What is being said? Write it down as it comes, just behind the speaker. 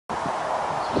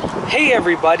Hey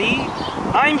everybody,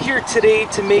 I'm here today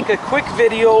to make a quick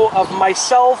video of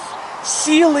myself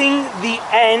sealing the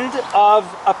end of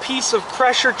a piece of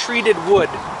pressure treated wood.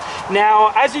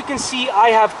 Now, as you can see,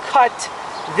 I have cut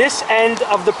this end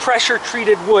of the pressure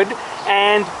treated wood,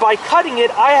 and by cutting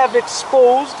it, I have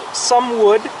exposed some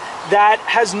wood that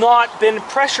has not been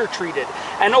pressure treated.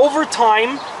 And over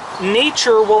time,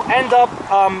 nature will end up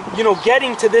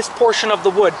getting to this portion of the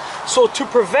wood. So to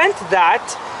prevent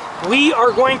that, we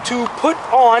are going to put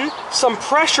on some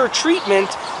pressure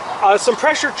treatment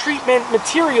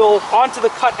material onto the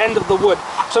cut end of the wood.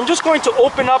 So I'm just going to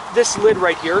open up this lid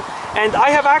right here, and I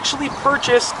have actually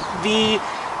purchased the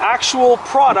actual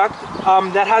product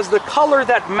that has the color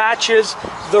that matches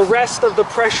the rest of the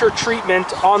pressure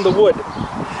treatment on the wood.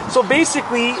 So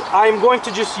basically, I'm going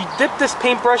to just dip this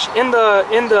paintbrush in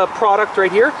the product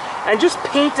right here and just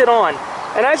paint it on.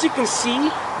 And as you can see,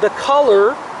 the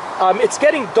color, it's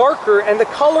getting darker, and the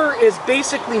color is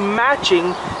basically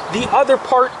matching the other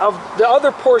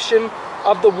portion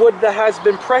of the wood that has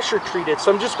been pressure treated.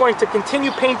 So I'm just going to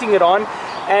continue painting it on,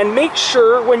 and make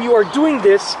sure when you are doing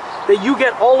this that you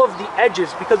get all of the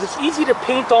edges, because it's easy to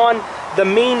paint on the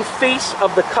main face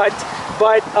of the cut,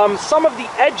 but some of the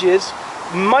edges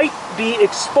might be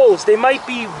exposed. They might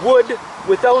be wood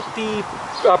without the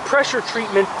pressure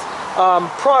treatment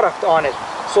product on it.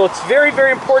 So it's very,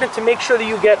 very important to make sure that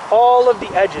you get all of the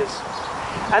edges.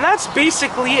 And that's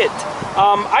basically it.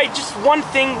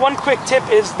 One quick tip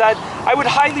is that I would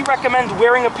highly recommend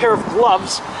wearing a pair of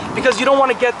gloves, because you don't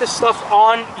want to get this stuff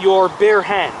on your bare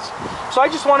hands. So I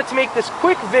just wanted to make this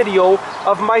quick video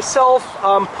of myself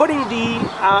putting the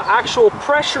actual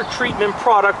pressure treatment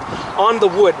product on the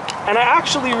wood. And I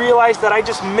actually realized that I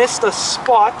just missed a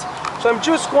spot. So I'm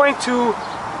just going to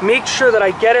make sure that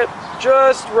I get it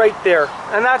just right there.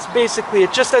 And that's basically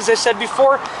it. Just as I said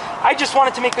before, I just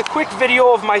wanted to make a quick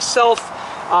video of myself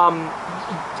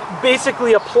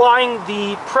basically applying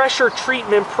the pressure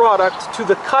treatment product to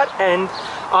the cut end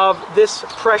of this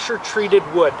pressure treated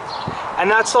wood. And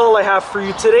that's all I have for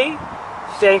you today.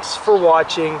 Thanks for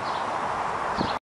watching.